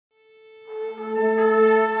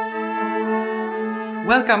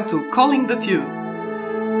Welcome to Calling the Tune,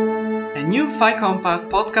 a new FI-Compass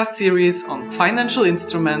podcast series on financial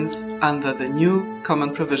instruments under the new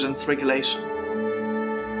Common Provisions Regulation.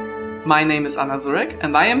 My name is Anna Zurek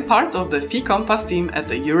and I am part of the FI-Compass team at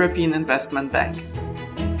the European Investment Bank.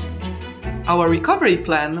 Our recovery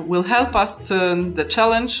plan will help us turn the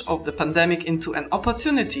challenge of the pandemic into an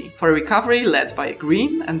opportunity for a recovery led by a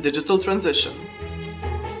green and digital transition.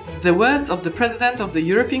 The words of the President of the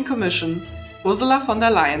European Commission, Ursula von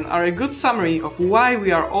der Leyen, are a good summary of why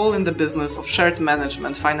we are all in the business of shared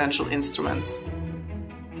management financial instruments.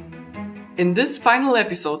 In this final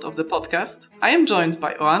episode of the podcast, I am joined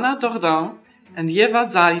by Oana Dordain and Ieva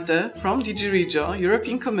Zalité from DG REGIO,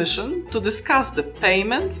 European Commission, to discuss the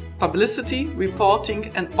payment, publicity,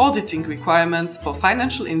 reporting and auditing requirements for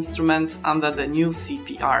financial instruments under the new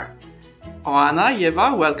CPR. Oana,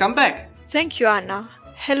 Ieva, welcome back. Thank you, Anna.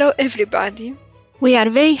 Hello, everybody. We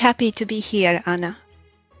are very happy to be here, Anna.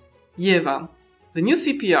 Ieva, the new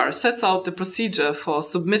CPR sets out the procedure for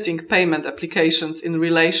submitting payment applications in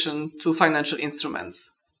relation to financial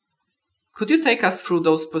instruments. Could you take us through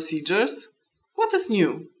those procedures? What is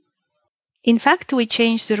new? In fact, we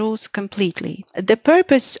changed the rules completely. The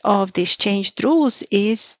purpose of these changed rules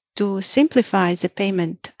is to simplify the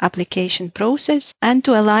payment application process and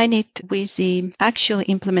to align it with the actual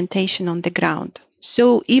implementation on the ground.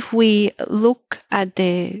 So if we look at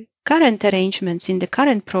the current arrangements in the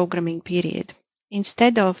current programming period,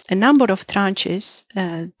 instead of a number of tranches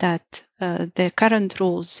that the current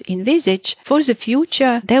rules envisage, for the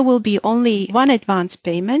future there will be only one advance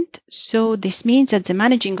payment. So this means that the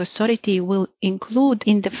managing authority will include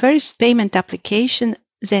in the first payment application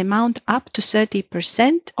the amount up to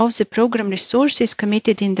 30% of the program resources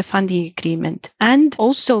committed in the funding agreement and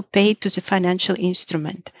also paid to the financial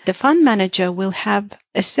instrument. The fund manager will have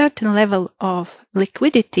a certain level of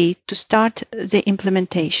liquidity to start the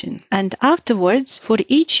implementation. And afterwards, for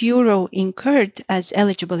each euro incurred as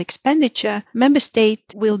eligible expenditure, member state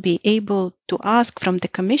will be able to ask from the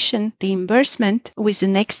Commission reimbursement with the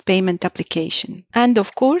next payment application. And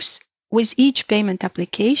of course, with each payment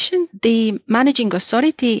application, the managing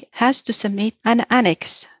authority has to submit an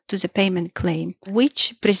annex to the payment claim,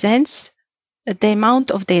 which presents the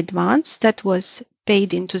amount of the advance that was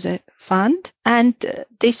paid into the fund, and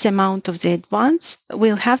this amount of the advance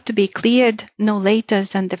will have to be cleared no later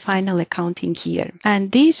than the final accounting year.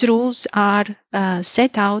 And these rules are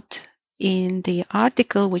set out in the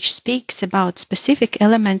article which speaks about specific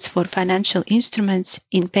elements for financial instruments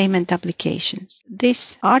in payment applications.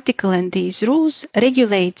 This article and these rules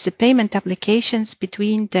regulate the payment applications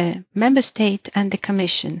between the member state and the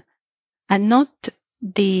Commission, and not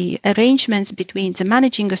the arrangements between the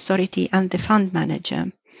managing authority and the fund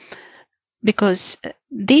manager, because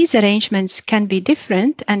these arrangements can be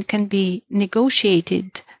different and can be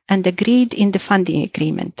negotiated and agreed in the funding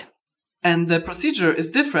agreement. And the procedure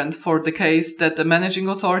is different for the case that the managing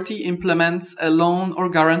authority implements a loan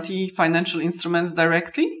or guarantee financial instruments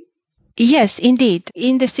directly? Yes, indeed.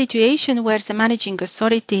 In the situation where the managing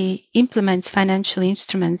authority implements financial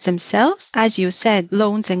instruments themselves, as you said,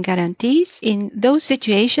 loans and guarantees, in those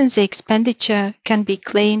situations, the expenditure can be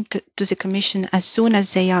claimed to the Commission as soon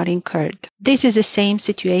as they are incurred. This is the same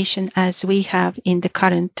situation as we have in the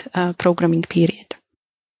current programming period.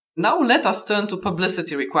 Now let us turn to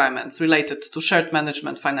publicity requirements related to shared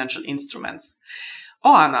management financial instruments.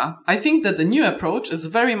 Oana, I think that the new approach is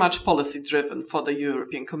very much policy-driven for the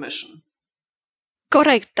European Commission.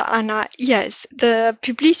 Correct, Anna. Yes, the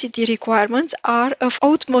publicity requirements are of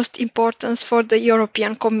utmost importance for the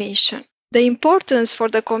European Commission. The importance for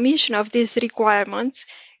the Commission of these requirements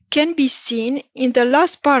can be seen in the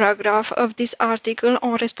last paragraph of this article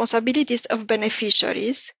on responsibilities of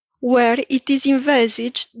beneficiaries, where it is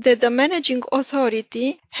envisaged that the managing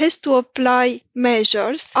authority has to apply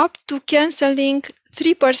measures up to cancelling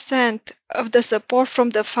 3% of the support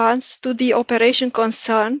from the funds to the operation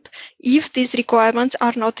concerned if these requirements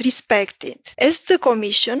are not respected. As the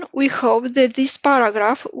Commission, we hope that this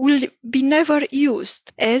paragraph will be never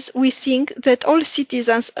used, as we think that all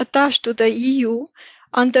citizens attached to the EU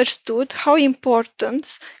understood how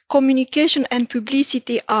important communication and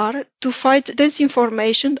publicity are to fight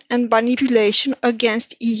disinformation and manipulation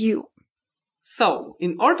against EU. So,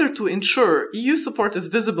 in order to ensure EU support is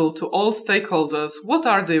visible to all stakeholders, what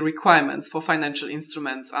are the requirements for financial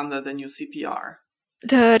instruments under the new CPR?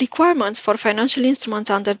 The requirements for financial instruments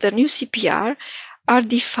under the new CPR are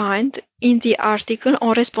defined in the article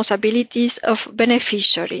on responsibilities of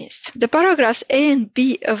beneficiaries. The paragraphs A and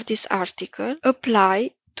B of this article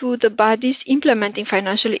apply to the bodies implementing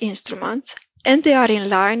financial instruments and they are in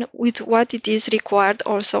line with what it is required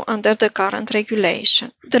also under the current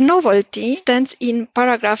regulation. The novelty stands in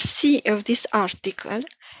paragraph C of this article,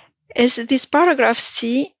 as this paragraph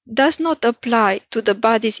C does not apply to the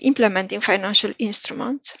bodies implementing financial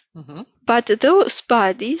instruments, but those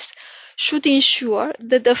bodies should ensure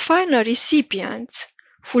that the final recipients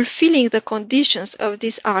fulfilling the conditions of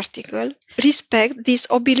this article respect these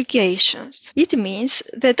obligations. It means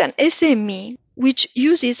that an SME which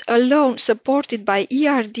uses a loan supported by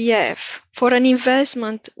ERDF for an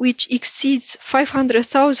investment which exceeds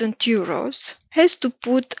 500,000 euros has to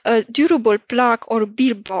put a durable plaque or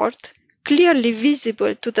billboard clearly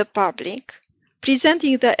visible to the public,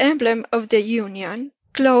 presenting the emblem of the Union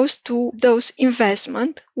close to those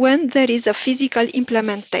investments when there is a physical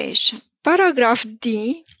implementation. Paragraph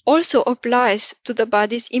D also applies to the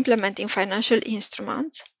bodies implementing financial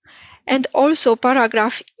instruments, and also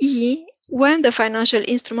paragraph E when the financial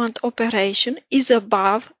instrument operation is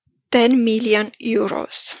above 10 million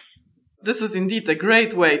euros. This is indeed a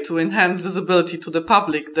great way to enhance visibility to the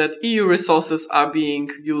public that EU resources are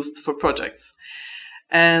being used for projects.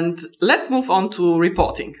 And let's move on to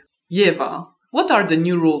reporting. Ieva, what are the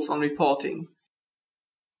new rules on reporting?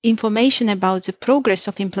 Information about the progress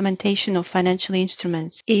of implementation of financial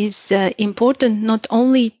instruments is important not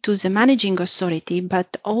only to the managing authority,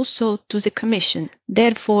 but also to the Commission.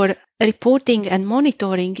 Therefore, reporting and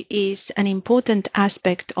monitoring is an important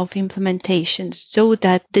aspect of implementation, so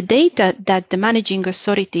that the data that the managing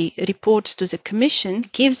authority reports to the Commission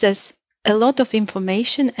gives us a lot of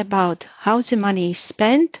information about how the money is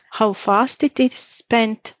spent, how fast it is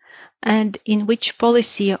spent, and in which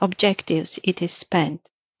policy objectives it is spent.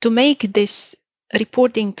 To make this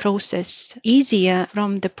reporting process easier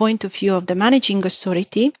from the point of view of the managing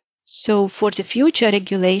authority, so for the future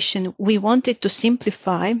regulation, we wanted to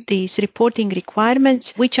simplify these reporting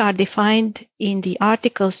requirements, which are defined in the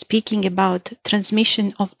article speaking about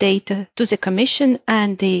transmission of data to the Commission,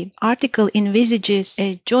 and the article envisages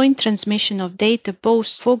a joint transmission of data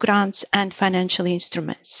both for grants and financial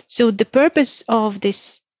instruments. So the purpose of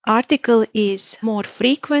this article is more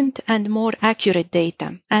frequent and more accurate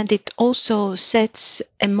data, and it also sets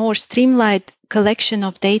a more streamlined collection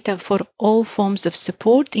of data for all forms of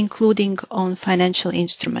support, including on financial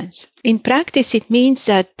instruments. In practice, it means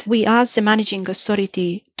that we ask the managing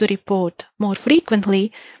authority to report more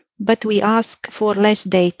frequently, but we ask for less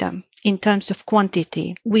data in terms of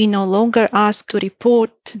quantity. We no longer ask to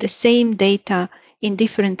report the same data in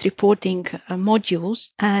different reporting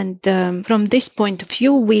modules. And from this point of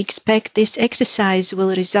view, we expect this exercise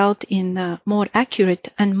will result in more accurate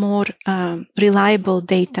and more reliable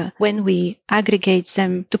data when we aggregate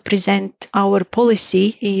them to present our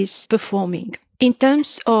policy is performing. In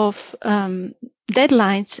terms of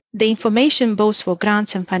deadlines, the information both for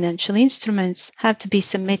grants and financial instruments have to be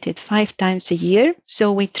submitted 5 times a year.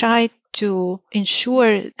 So we try to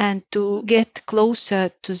ensure and to get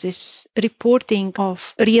closer to this reporting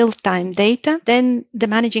of real-time data. Then the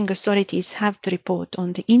managing authorities have to report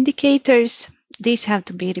on the indicators. These have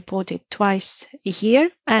to be reported twice a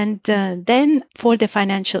year. And then for the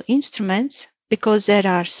financial instruments, because there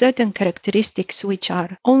are certain characteristics which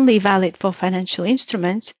are only valid for financial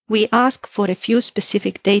instruments, we ask for a few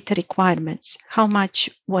specific data requirements. How much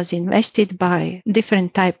was invested by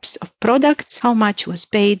different types of products? How much was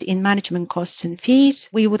paid in management costs and fees?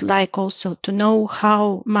 We would like also to know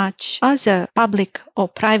how much other public or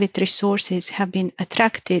private resources have been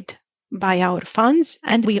attracted by our funds,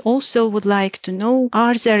 and we also would like to know,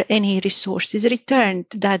 are there any resources returned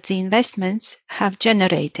that the investments have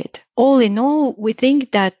generated? All in all, we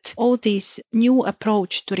think that all this new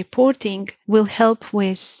approach to reporting will help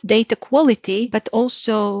with data quality, but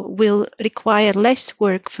also will require less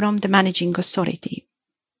work from the managing authority.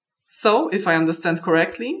 So, if I understand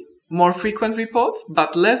correctly, more frequent reports,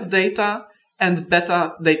 but less data and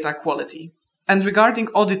better data quality. And regarding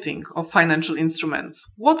auditing of financial instruments,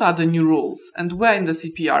 what are the new rules and where in the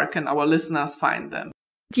CPR can our listeners find them?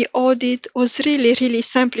 The audit was really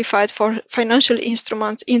simplified for financial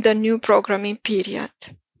instruments in the new programming period.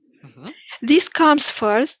 This comes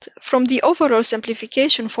first from the overall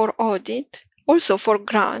simplification for audit, also for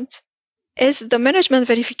grants, as the management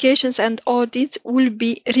verifications and audits will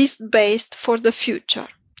be risk-based for the future.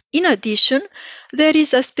 In addition, there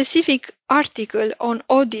is a specific article on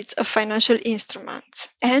audits of financial instruments,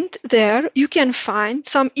 and there you can find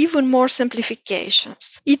some even more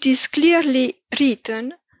simplifications. It is clearly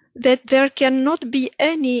written that there cannot be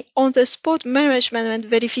any on-the-spot management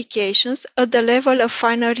verifications at the level of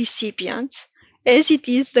final recipients, as it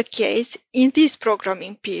is the case in this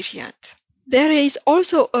programming period. There is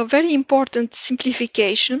also a very important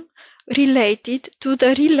simplification related to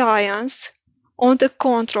the reliance on the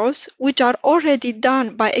controls which are already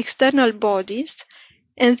done by external bodies,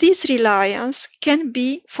 and this reliance can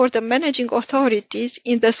be for the managing authorities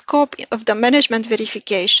in the scope of the management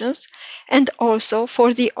verifications and also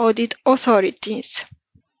for the audit authorities.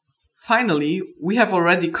 Finally, we have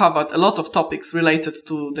already covered a lot of topics related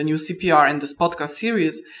to the new CPR in this podcast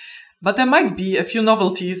series, but there might be a few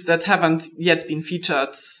novelties that haven't yet been featured.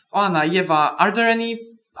 Oana, Ieva, are there any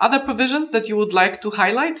other provisions that you would like to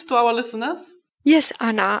highlight to our listeners? Yes,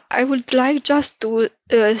 Anna, I would like just to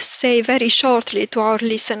say very shortly to our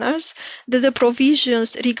listeners that the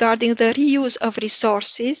provisions regarding the reuse of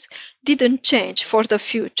resources didn't change for the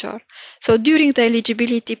future. So during the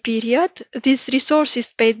eligibility period, these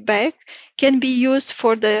resources paid back can be used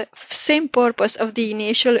for the same purpose of the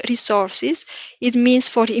initial resources. It means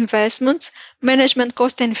for investments, management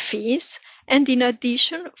costs and fees, and in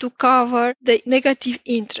addition to cover the negative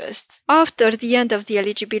interest. After the end of the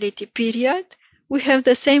eligibility period, we have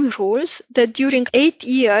the same rules that during 8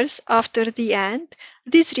 years after the end,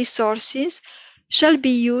 these resources shall be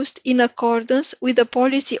used in accordance with the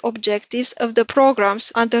policy objectives of the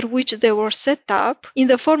programs under which they were set up in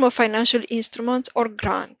the form of financial instruments or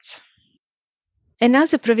grants.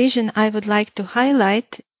 Another provision I would like to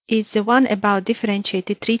highlight is the one about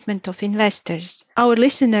differentiated treatment of investors. Our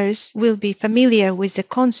listeners will be familiar with the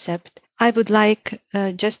concept. I would like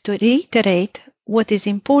just to reiterate what is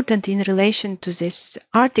important in relation to this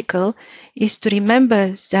article is to remember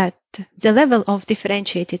that the level of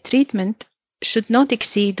differentiated treatment should not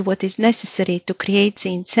exceed what is necessary to create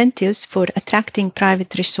the incentives for attracting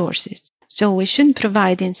private resources. So we shouldn't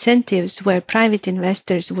provide incentives where private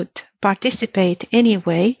investors would participate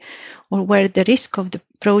anyway, or where the risk of the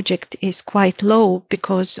project is quite low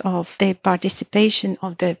because of the participation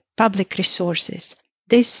of the public resources.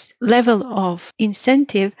 This level of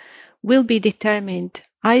incentive will be determined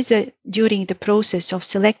either during the process of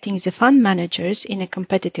selecting the fund managers in a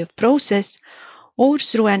competitive process or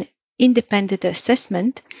through an independent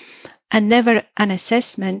assessment, and never an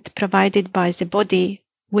assessment provided by the body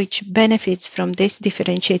which benefits from this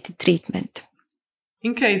differentiated treatment.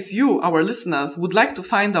 In case you, our listeners, would like to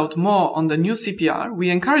find out more on the new CPR, we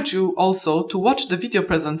encourage you also to watch the video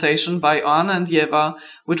presentation by Oana and Ieva,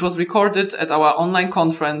 which was recorded at our online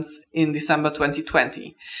conference in December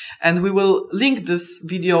 2020. And we will link this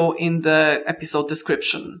video in the episode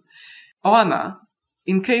description. Oana,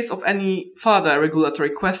 in case of any further regulatory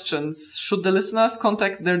questions, should the listeners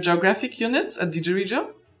contact their geographic units at DG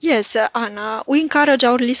REGIO? Yes, Anna, we encourage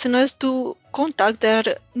our listeners to contact their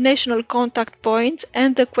national contact points,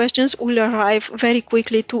 and the questions will arrive very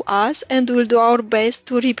quickly to us, and we'll do our best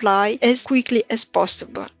to reply as quickly as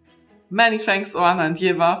possible. Many thanks, Oana and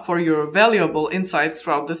Ieva, for your valuable insights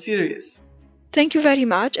throughout the series. Thank you very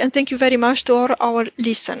much, and thank you very much to all our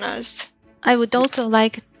listeners. I would also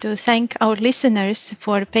like to thank our listeners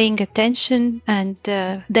for paying attention and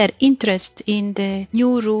their interest in the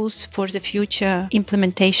new rules for the future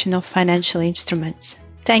implementation of financial instruments.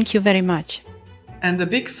 Thank you very much. And a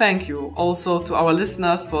big thank you also to our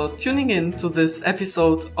listeners for tuning in to this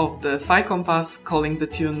episode of the FiCompass Calling the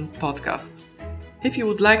Tune podcast. If you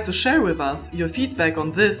would like to share with us your feedback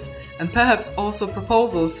on this and perhaps also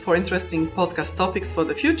proposals for interesting podcast topics for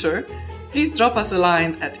the future, please drop us a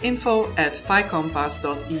line at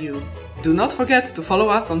info@ficompass.eu. Do not forget to follow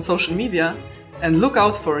us on social media and look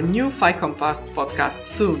out for a new FiCompass podcast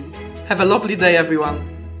soon. Have a lovely day, everyone.